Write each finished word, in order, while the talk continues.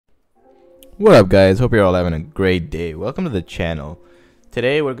What up, guys? Hope you're all having a great day. Welcome to the channel.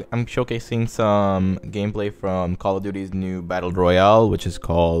 Today I'm showcasing some gameplay from Call of Duty's new Battle Royale, which is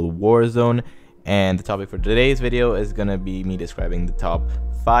called Warzone, and the topic for today's video is gonna be me describing the top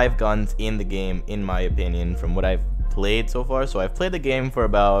 5 guns in the game, in my opinion, from what I've played so far. So I've played the game for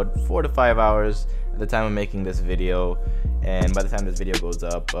about 4 to 5 hours at the time of making this video, and by the time this video goes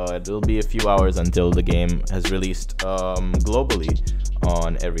up, it'll be a few hours until the game has released globally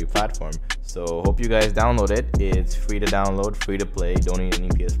on every platform. So hope you guys download it. It's free to download, free to play, don't need any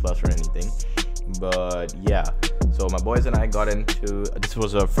PS Plus or anything. But yeah, so my boys and I got into, this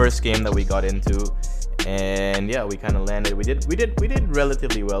was our first game that we got into, and yeah, we kind of landed. We did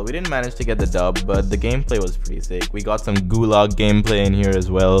relatively well. We didn't manage to get the dub, but the gameplay was pretty sick. We got some gulag gameplay in here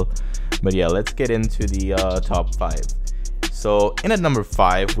as well. But yeah, let's get into the top 5. So in at number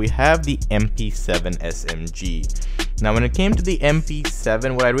 5, we have the MP7 SMG. Now when it came to the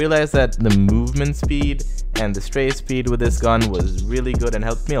MP7, what I realized that the movement speed and the stray speed with this gun was really good and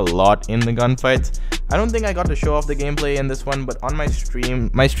helped me a lot in the gunfights. I don't think I got to show off the gameplay in this one, but on my stream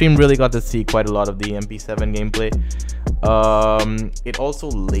really got to see quite a lot of the MP7 gameplay. It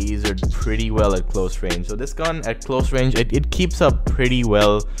also lasered pretty well at close range. So this gun at close range, it keeps up pretty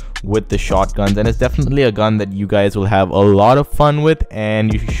well with the shotguns, and it's definitely a gun that you guys will have a lot of fun with,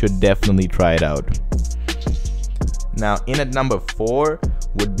 and you should definitely try it out. Now in at number 4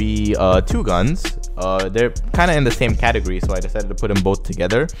 would be 2 guns. They're kind of in the same category, so I decided to put them both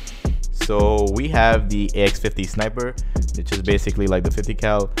together. So we have the AX50 sniper, which is basically like the 50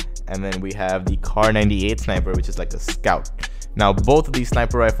 cal, and then we have the Kar 98 sniper, which is like a scout. Now both of these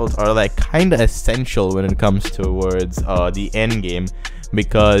sniper rifles are like kind of essential when it comes towards the end game,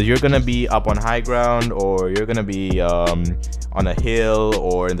 because you're gonna be up on high ground, or you're gonna be on a hill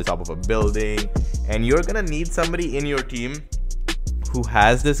or in the top of a building, and you're gonna need somebody in your team who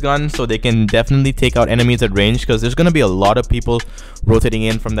has this gun so they can definitely take out enemies at range, because there's gonna be a lot of people rotating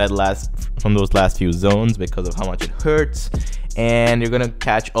in from those last few zones because of how much it hurts, and you're gonna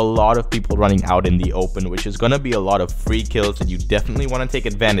catch a lot of people running out in the open, which is gonna be a lot of free kills that you definitely want to take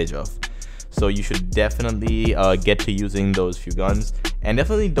advantage of. So you should definitely get to using those few guns, and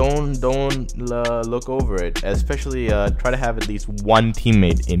definitely don't look over it. Especially try to have at least one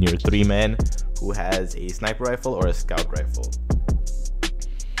teammate in your 3-man who has a sniper rifle or a scout rifle.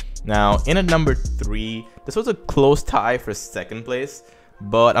 Now in at number 3, this was a close tie for second place,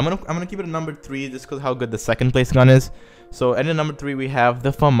 but I'm gonna keep it at number 3 just because how good the second place gun is. So at number 3 we have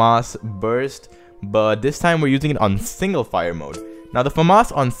the FAMAS burst, but this time we're using it on single fire mode. Now the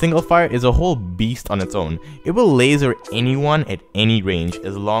FAMAS on single fire is a whole beast on its own. It will laser anyone at any range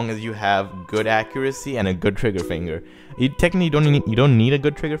as long as you have good accuracy and a good trigger finger. You technically don't need a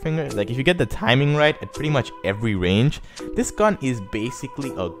good trigger finger. Like if you get the timing right at pretty much every range, this gun is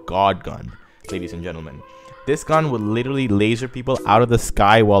basically a god gun, ladies and gentlemen. This gun will literally laser people out of the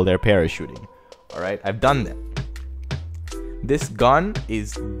sky while they're parachuting. Alright, I've done that. This gun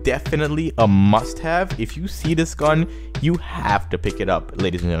is definitely a must-have. If you see this gun, you have to pick it up,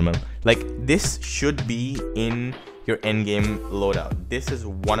 ladies and gentlemen. Like, this should be in your endgame loadout. This is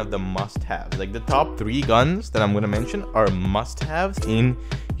one of the must-haves. Like, the top 3 guns that I'm going to mention are must-haves in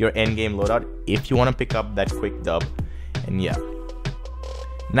your endgame loadout if you want to pick up that quick dub. And yeah.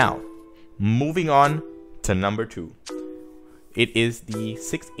 Now, moving on to number 2. It is the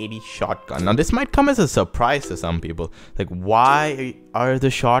 680 shotgun. Now this might come as a surprise to some people. Like, why are the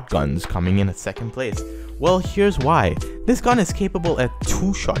shotguns coming in at second place? Well, here's why. This gun is capable at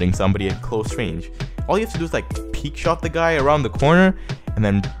 2-shotting somebody at close range. All you have to do is like peek shot the guy around the corner, and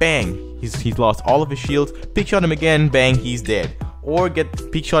then bang, he's lost all of his shields. Peek shot him again, bang, he's dead. Or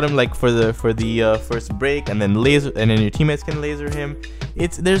get peek shot him like for the first break, and then laser, and then your teammates can laser him.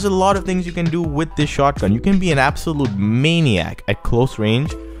 There's a lot of things you can do with this shotgun. You can be an absolute maniac at close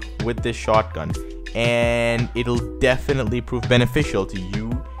range with this shotgun, and it'll definitely prove beneficial to you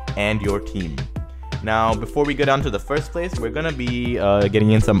and your team. Now, before we go down to the first place, we're gonna be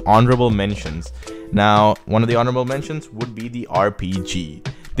getting in some honorable mentions. Now, one of the honorable mentions would be the RPG.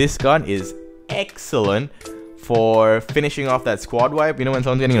 This gun is excellent for finishing off that squad wipe. You know, when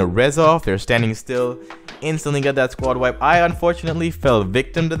someone's getting a res off, they're standing still, instantly get that squad wipe. I unfortunately fell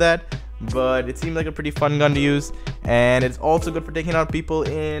victim to that, but it seemed like a pretty fun gun to use, and it's also good for taking out people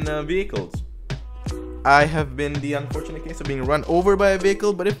in vehicles. I have been the unfortunate case of being run over by a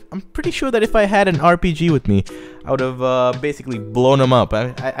vehicle, but I'm pretty sure that if I had an RPG with me, I would have basically blown them up.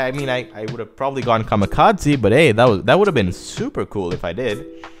 I mean, I would have probably gone kamikaze, but hey, that would have been super cool if I did.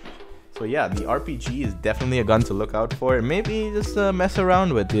 So yeah, the RPG is definitely a gun to look out for. Maybe just mess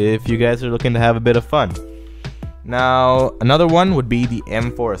around with if you guys are looking to have a bit of fun. Now, another one would be the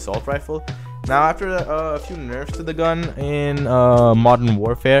M4 assault rifle. Now, after a few nerfs to the gun in Modern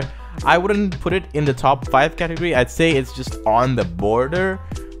Warfare, I wouldn't put it in the top 5 category. I'd say it's just on the border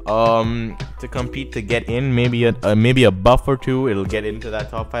to compete to get in. Maybe a buff or two, it'll get into that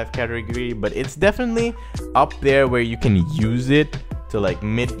top 5 category, but it's definitely up there where you can use it to like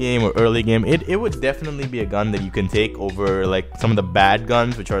mid game or early game. It would definitely be a gun that you can take over like some of the bad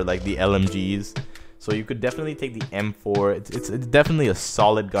guns, which are like the LMGs. So you could definitely take the M4. It's definitely a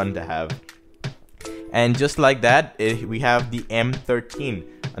solid gun to have. And just like that, we have the M13,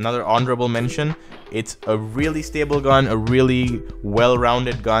 another honorable mention. It's a really stable gun, a really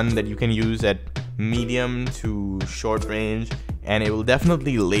well-rounded gun that you can use at medium to short range, and it will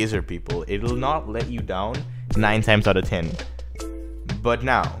definitely laser people. It will not let you down 9 times out of 10. But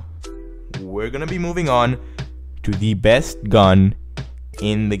now, we're gonna be moving on to the best gun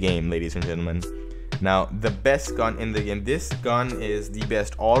in the game, ladies and gentlemen. Now, the best gun in the game. This gun is the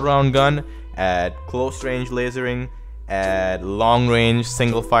best all-round gun at close range lasering, at long range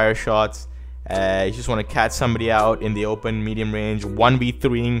single fire shots. You just want to catch somebody out in the open, medium range,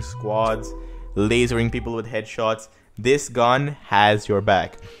 1v3ing squads, lasering people with headshots. This gun has your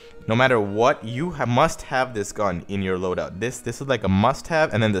back. No matter what, you must have this gun in your loadout. This is like a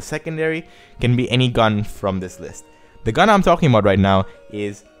must-have, and then the secondary can be any gun from this list. The gun I'm talking about right now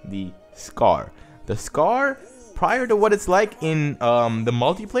is the Scar. The Scar, prior to what it's like in the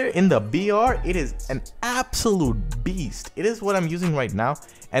multiplayer, in the BR, it is an absolute beast. It is what I'm using right now,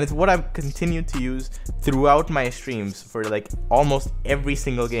 and it's what I've continued to use throughout my streams for like almost every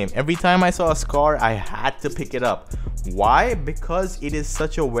single game. Every time I saw a Scar, I had to pick it up. Why? Because it is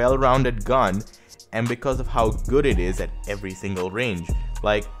such a well-rounded gun, and because of how good it is at every single range.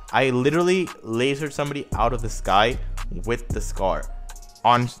 Like, I literally lasered somebody out of the sky with the Scar.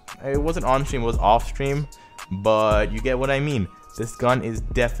 It wasn't on stream, it was off stream, but you get what I mean. This gun is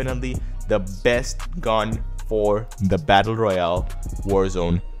definitely the best gun for the Battle Royale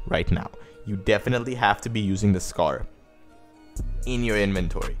Warzone right now. You definitely have to be using the Scar in your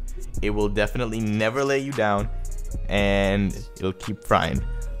inventory. It will definitely never lay you down, and it'll keep frying.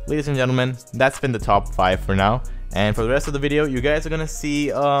 Ladies and gentlemen, that's been the top 5 for now, and for the rest of the video, you guys are gonna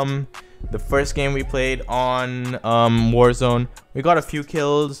see the first game we played on Warzone. We got a few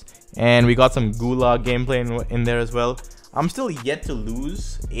kills, and we got some Gulag gameplay in there as well. I'm still yet to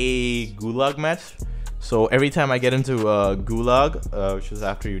lose a Gulag match, so every time I get into Gulag, which is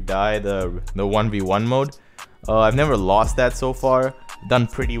after you die, the 1v1 mode, I've never lost that so far. Done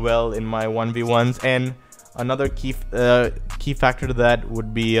pretty well in my 1v1s, and another key factor to that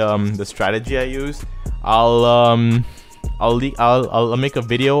would be the strategy I use. I'll make a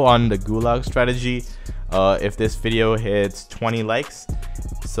video on the Gulag strategy if this video hits 20 likes.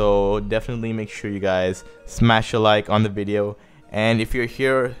 So definitely make sure you guys smash a like on the video, and if you're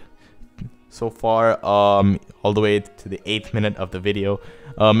here so far all the way to the 8th minute of the video,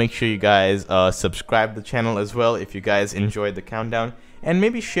 make sure you guys subscribe to the channel as well if you guys enjoyed the countdown, and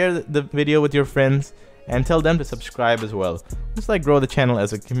maybe share the video with your friends and tell them to subscribe as well. Just like grow the channel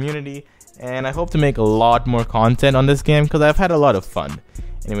as a community, and I hope to make a lot more content on this game because I've had a lot of fun.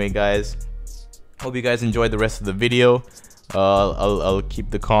 Anyway guys, hope you guys enjoyed the rest of the video. I'll keep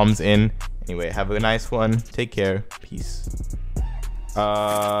the comms in. Anyway, have a nice one. Take care. Peace.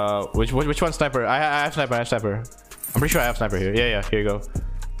 Which one sniper? I have sniper. I have sniper. I'm pretty sure I have sniper here. Yeah. Here you go.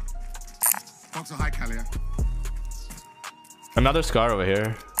 Another Scar over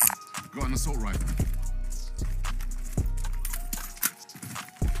here. Got an assault rifle.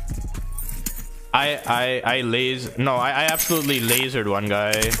 I absolutely lasered one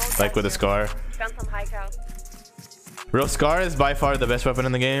guy like with a Scar. Real Scar is by far the best weapon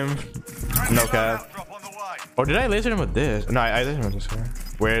in the game. No cap. Or did I laser him with this? No, I lasered him with this Scar.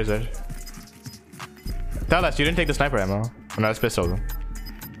 Where is it? Tell us, you didn't take the sniper ammo. Oh, no, it's pistol.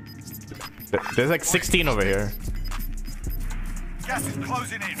 There's like 16 over here. Gas is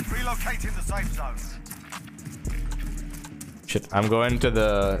closing in. Relocating the safe zone. Shit, I'm going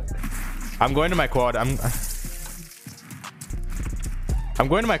to my quad. I'm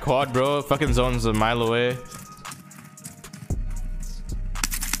going to my quad, bro. Fucking zone's a mile away.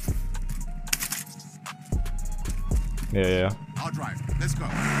 Yeah. I'll drive. Let's go.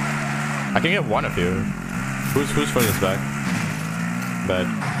 I can get one of you. Who's furthest back? But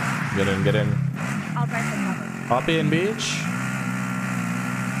get in. I'll drive for cover. Hop in, bitch.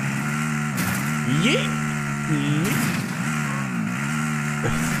 Yeah.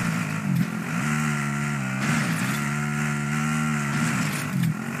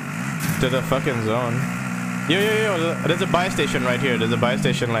 To the fucking zone. Yo. There's a buy station right here.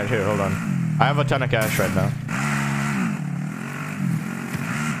 Hold on. I have a ton of cash right now.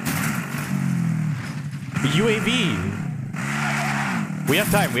 UAV. We have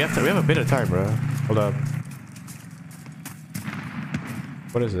time. We have a bit of time, bro. Hold up.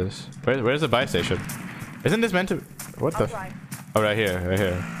 What is this? Where's the buy station? Isn't this meant to? What the? Oh, right here. Right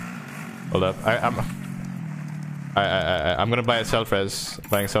here. Hold up. I'm gonna buy a self-res.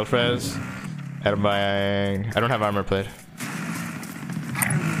 Buying self-res. And I'm buying. I don't have armor plate.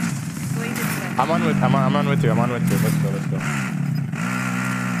 I'm on with you. Let's go.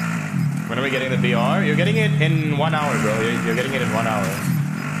 When are we getting the BR? You're getting it in 1 hour, bro. You're getting it in 1 hour.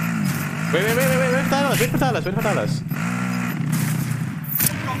 Wait for Talas.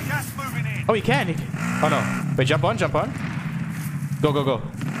 Got gas moving in. Oh, he can. Oh no. Wait, jump on. Go.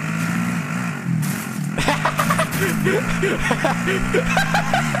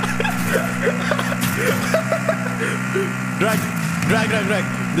 Drag.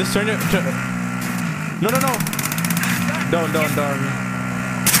 Just turn it. No. Don't.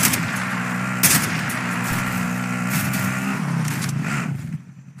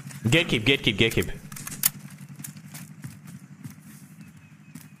 Gatekeep.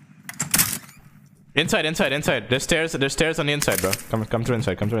 Inside. There's stairs on the inside, bro. Come through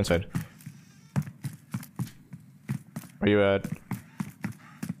inside. Where you at?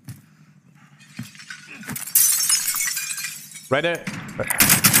 Right there.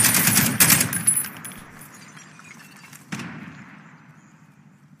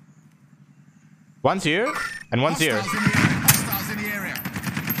 One's here, and one's here. Hostiles in the area.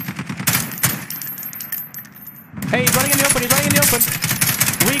 Hey, he's running in the open.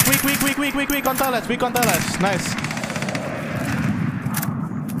 Weak on Talas. Nice.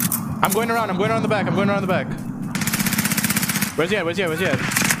 I'm going around the back. Where's he at?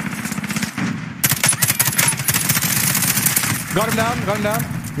 Got him down.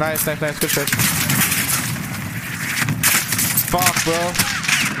 Nice. Good shit. Fuck, bro.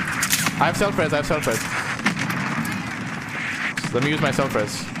 I have self-res. Let me use my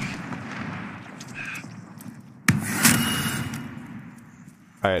self-res.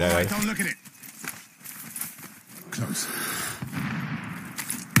 Alright. Don't look at it. Close.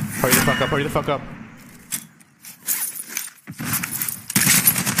 Hurry the fuck up.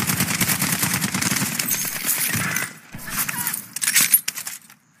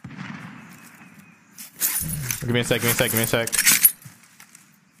 Give me a sec.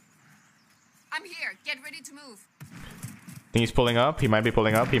 I'm here. Get ready to move. Think he's pulling up. He might be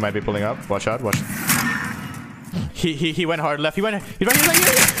pulling up. Watch out. He went hard left. He's right here.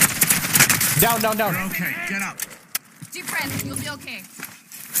 Down. You're okay. Get up. Deep friend, you'll be okay.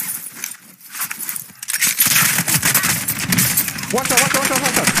 Watch out.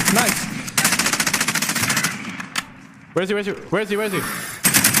 Nice. Where's he?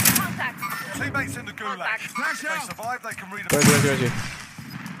 Contact. Teammates in the gulag. Contact. If they survive, they can read a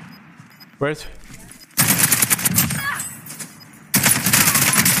Where's he?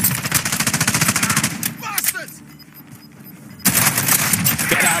 Bastards!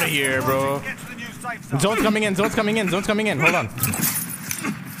 Get out of here, bro. Get to the new safe zone. Zone's coming in. Hold on.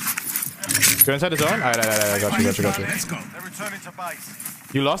 Go inside the zone? Alright. I got you. Let's go. They're returning to base.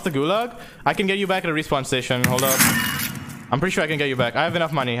 You lost the gulag? I can get you back at a respawn station. Hold up. I'm pretty sure I can get you back. I have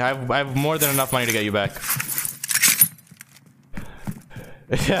enough money. I have more than enough money to get you back.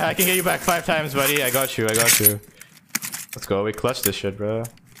 Yeah, I can get you back 5 times, buddy. I got you. Let's go. We clutched this shit, bro.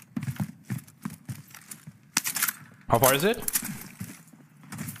 How far is it?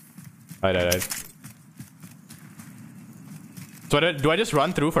 Alright. So do I just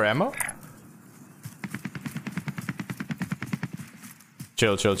run through for ammo?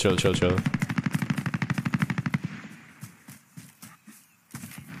 Chill.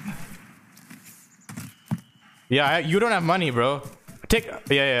 Yeah, you don't have money, bro.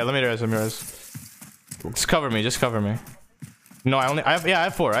 Yeah. Let me res. Just cover me. No, I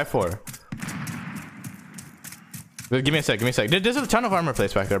have 4. Give me a sec. There's a ton of armor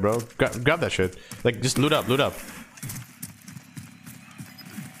plates back there, bro. Grab that shit. Like, just loot up.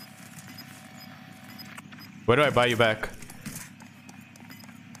 Where do I buy you back?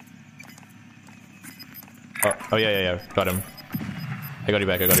 Oh yeah. Got him. I got you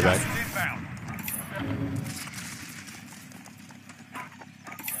back. Inbound.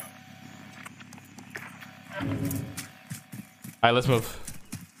 Alright, let's move.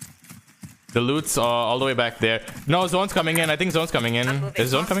 The loot's all the way back there. No, zone's coming in. I think zone's coming in. Is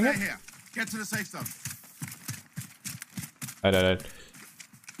zone coming in? Here. Get to the safe zone. Alright.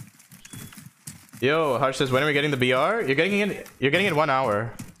 Yo, Harsh says, when are we getting the BR? You're getting it in 1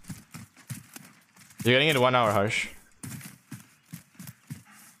 hour. You're getting it in 1 hour, Harsh.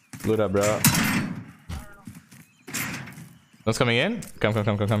 Loot up, bro. Zone's coming in? Come.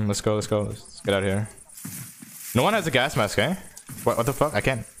 Let's go. Let's get out of here. No one has a gas mask, eh? What the fuck? I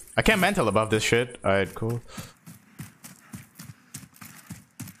can't mental above this shit. Alright, cool.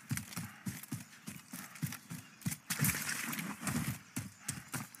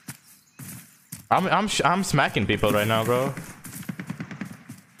 I'm smacking people right now, bro.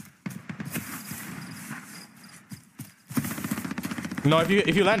 No,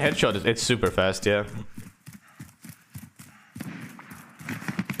 if you land headshot, it's super fast, yeah.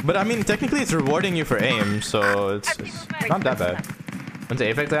 But I mean, technically, it's rewarding you for aim, so it's not that bad. When's the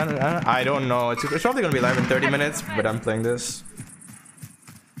Apex land? I don't know. It's probably gonna be live in 30 minutes, but I'm playing this.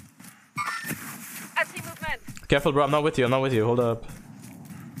 Careful, bro. I'm not with you. I'm not with you. Hold up.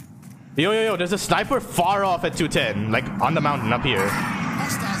 Yo. There's a sniper far off at 210, like on the mountain up here.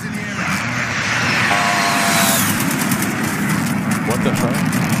 What the fuck?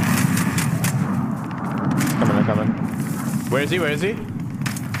 Coming. Where is he?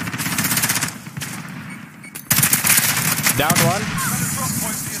 Down one.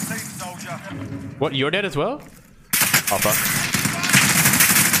 What? You're dead as well? Oh fuck.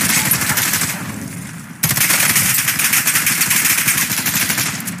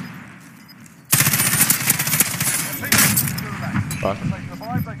 Fuck.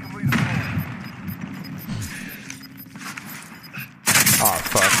 Oh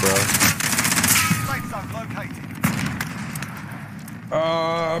fuck, bro.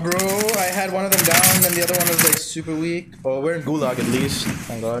 Bro, I had one of them down and the other one was like super weak. Oh, we're in Gulag at least.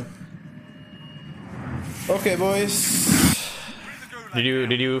 Thank God. Okay, boys. Did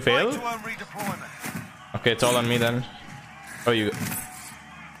you fail? Okay, it's all on me then. Oh, you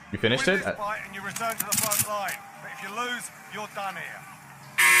finished it? And you return to the front line. But if you lose, you're done here.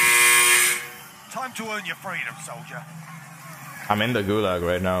 Time to earn your freedom, soldier. I'm in the Gulag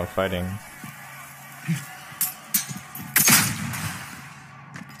right now, fighting.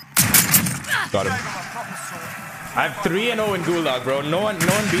 Got him. I have 3-0 in Gulag, bro. No one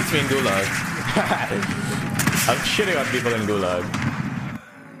beats me in Gulag. I'm shitting on people in Gulag.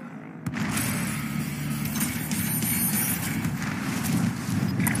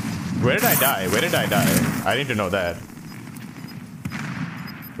 Where did I die? I need to know that.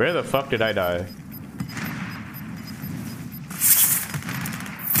 Where the fuck did I die?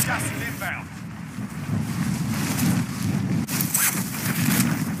 Gas is inbound.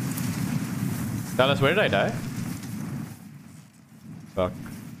 Dallas, where did I die? Fuck.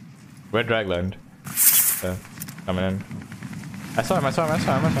 Where Dragland? Yeah, coming in. I saw him.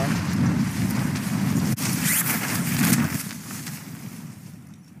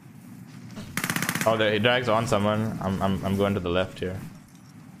 Oh, there, he drags on someone. I'm going to the left here.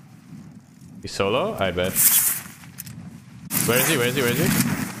 He's solo? I bet. Where is he?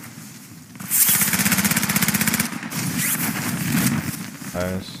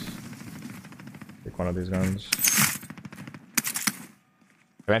 Nice. Take one of these guns.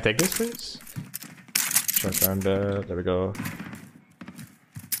 Can I take this, please? Shotgun dead. There we go.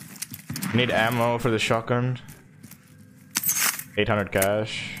 Need ammo for the shotgun. 800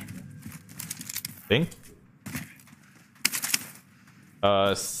 cash. Thing?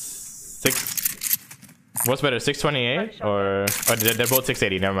 6. What's better, 628 or? Oh, they're both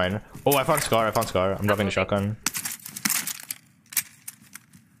 680. Never mind. Oh, I found Scar. I'm dropping the shotgun.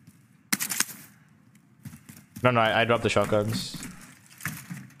 No, I dropped the shotguns.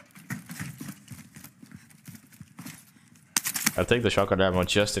 I'll take the shotgun ammo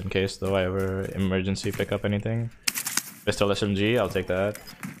just in case, though I ever emergency pick up anything. Pistol SMG, I'll take that.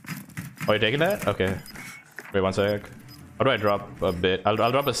 Oh, you taking that? Okay. Wait 1 sec. How do I drop a bit? I'll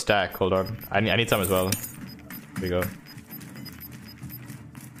drop a stack. Hold on. I need some as well. Here we go.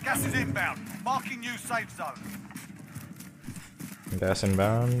 Gas is inbound. Marking new safe zone. Gas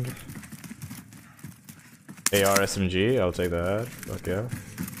inbound. AR SMG, I'll take that. Fuck yeah.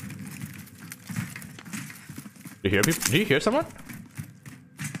 Do you hear people? Do you hear someone?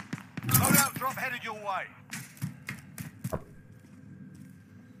 Loadout drop headed your way.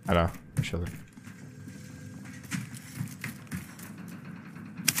 I know. Actually.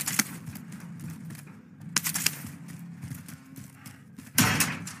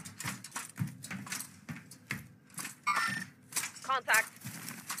 Contact.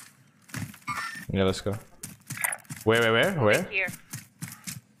 Yeah, let's go. Where? Right here.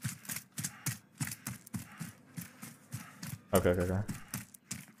 Okay.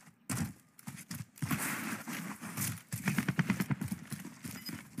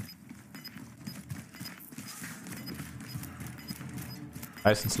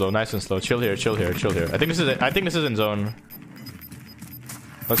 Nice and slow. Chill here. I think this is in zone.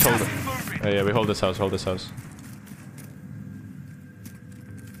 Let's hold it. Yeah, we hold this house.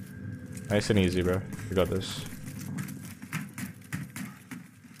 Nice and easy, bro. We got this.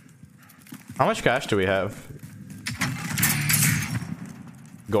 How much cash do we have?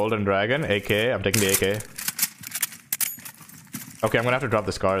 Golden Dragon, AK. I'm taking the AK. Okay, I'm gonna have to drop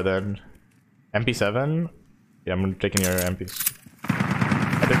this car then. MP7? Yeah, I'm taking your MPs.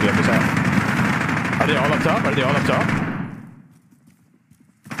 I think the MPs out. Are they all up top? Are they all up top?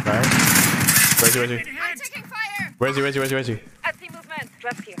 Nice. Where is he? Where is he? I'm taking fire! Where is he? Where is he? Where is he? Where is he? I see movement.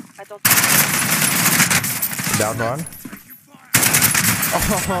 Left here. I don't. Down one.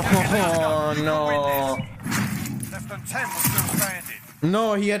 Oh no. Less than 10 were still standing.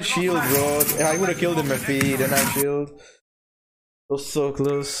 No, he had shield, bro. I would have killed him if he didn't have shield. It was so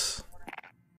close.